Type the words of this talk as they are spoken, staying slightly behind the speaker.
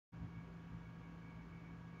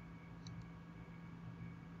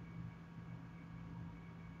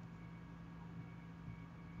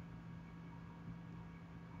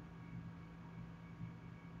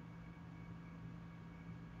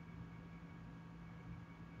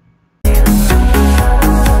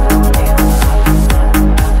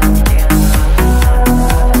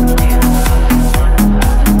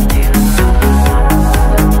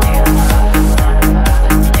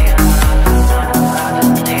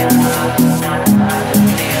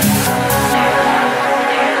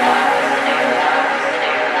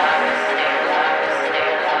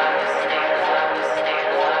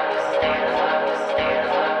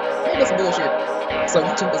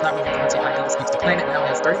The planet now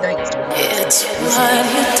has 30 days to remove It's what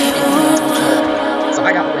you do. So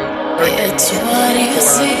I got to wait 30 days It's for what you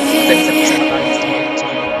 77% of my see. audience to get into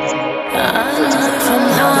this mode for 14 seconds. From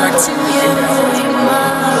Now that I go haunting in you, depth with this you video,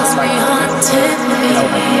 must just be like the previous haunting videos, me.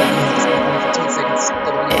 like the one is only 15 seconds of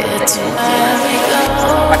the video, It's taking me where we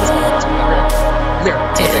go. like this one, to get rid of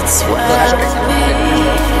literally 10 seconds. It's But I where showcase we that the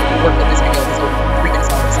original be. work of this video is over 3 minutes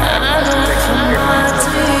long, so I add just 10 seconds From compared to the previous haunting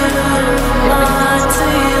video. you, It'll make it easy.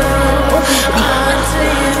 haunting you, Hopefully the beehive might be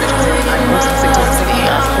more beneficial. I mostly stick to the single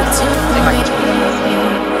guys. Hopefully they might get you a little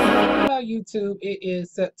more. Hello YouTube, it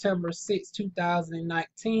is September 6,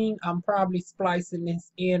 2019. I'm probably splicing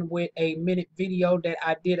this in with a minute video that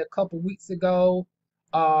I did a couple weeks ago,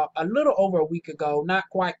 a little over a week ago, not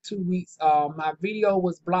quite 2 weeks. My video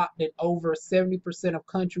was blocked in over 70% of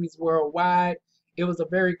countries worldwide. It was a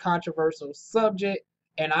very controversial subject,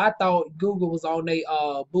 and I thought Google was on their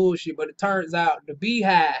bullshit, but it turns out the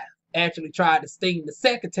beehive actually tried to sting the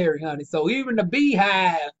secretary, honey. So even the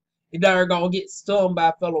beehive, they're gonna get stung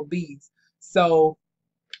by fellow bees. So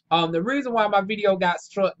the reason why my video got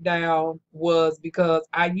struck down was because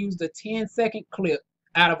I used a 10-second clip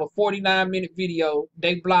out of a 49-minute video.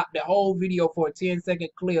 They blocked the whole video for a 10-second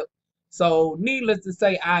clip. So needless to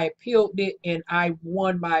say, I appealed it and I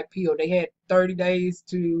won my appeal. They had 30 days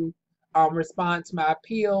to respond to my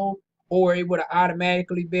appeal, or it would have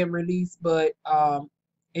automatically been released. But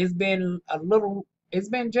it's been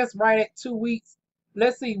just right at 2 weeks.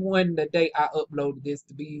 Let's see when the day I uploaded this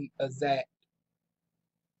to be exact.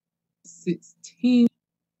 16.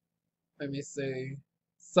 Let me see.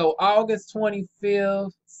 So August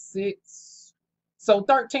 25th, 6. So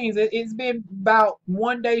 13. It's been about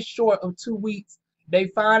 1 day short of 2 weeks. They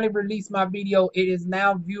finally released my video. It is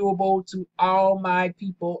now viewable to all my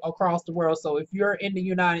people across the world. So if you're in the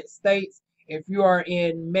United States, if you are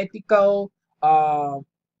in Mexico,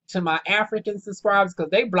 to my African subscribers,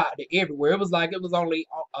 because they blocked it everywhere. It was like it was only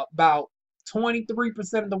about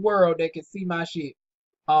 23% of the world that can see my shit.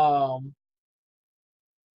 No,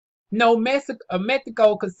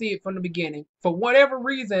 Mexico could see it from the beginning. For whatever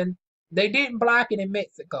reason, they didn't block it in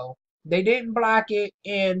Mexico. They didn't block it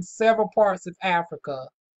in several parts of Africa.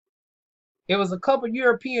 It was a couple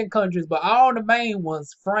European countries, but all the main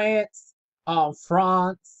ones: France,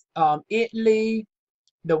 Italy,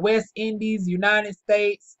 the West Indies, United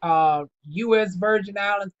States, U.S. Virgin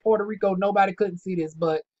Islands, Puerto Rico. Nobody couldn't see this,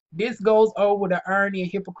 but this goes over the irony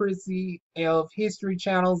and hypocrisy of History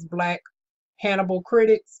Channel's Black Hannibal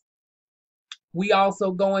critics. We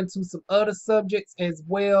also go into some other subjects as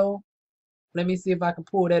well. Let me see if I can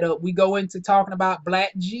pull that up. We go into talking about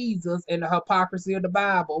Black Jesus and the hypocrisy of the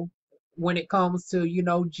Bible when it comes to,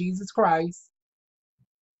 Jesus Christ.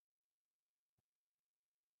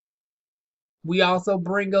 We also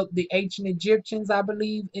bring up the ancient Egyptians, I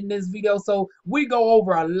believe, in this video. So we go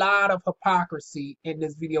over a lot of hypocrisy in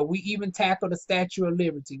this video. We even tackle the Statue of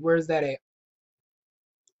Liberty. Where's that at?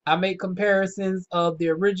 I make comparisons of the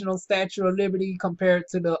original Statue of Liberty compared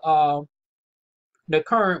to the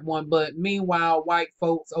current one. But meanwhile, white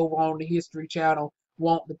folks over on the History Channel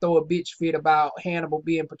want to throw a bitch fit about Hannibal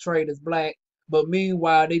being portrayed as black. But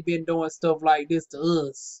meanwhile, they've been doing stuff like this to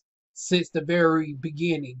us since the very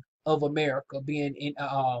beginning of America being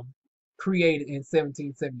created in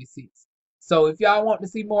 1776. So if y'all want to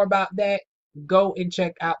see more about that, go and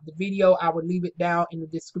check out the video. I will leave it down in the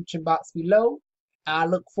description box below. I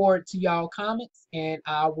look forward to y'all comments, and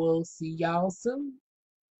I will see y'all soon.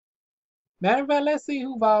 Matter of fact, let's see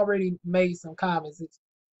who've already made some comments.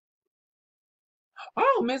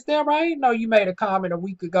 Oh, Miss Deborah, I didn't know you made a comment a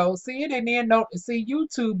week ago. See, it didn't even see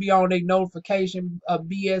YouTube be on their notification of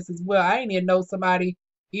BS as well. I didn't even know somebody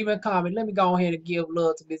even comment. Let me go ahead and give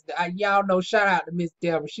love to Miss Deborah. Y'all know, shout out to Miss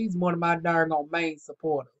Deborah. She's one of my darn on main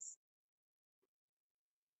supporters.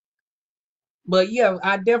 But yeah,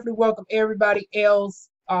 I definitely welcome everybody else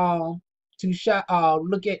to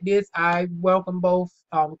look at this. I welcome both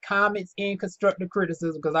comments and constructive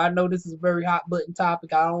criticism, because I know this is a very hot button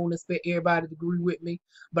topic. I don't expect everybody to agree with me,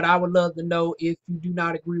 but I would love to know if you do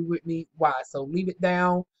not agree with me, why. So leave it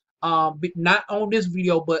down. But not on this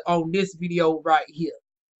video, but on this video right here.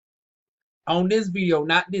 On this video,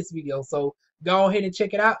 not this video. So go ahead and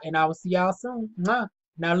check it out, and I will see y'all soon.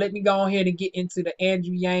 Now let me go ahead and get into the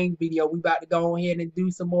Andrew Yang video. We about to go ahead and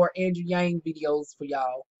do some more Andrew Yang videos for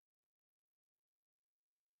y'all.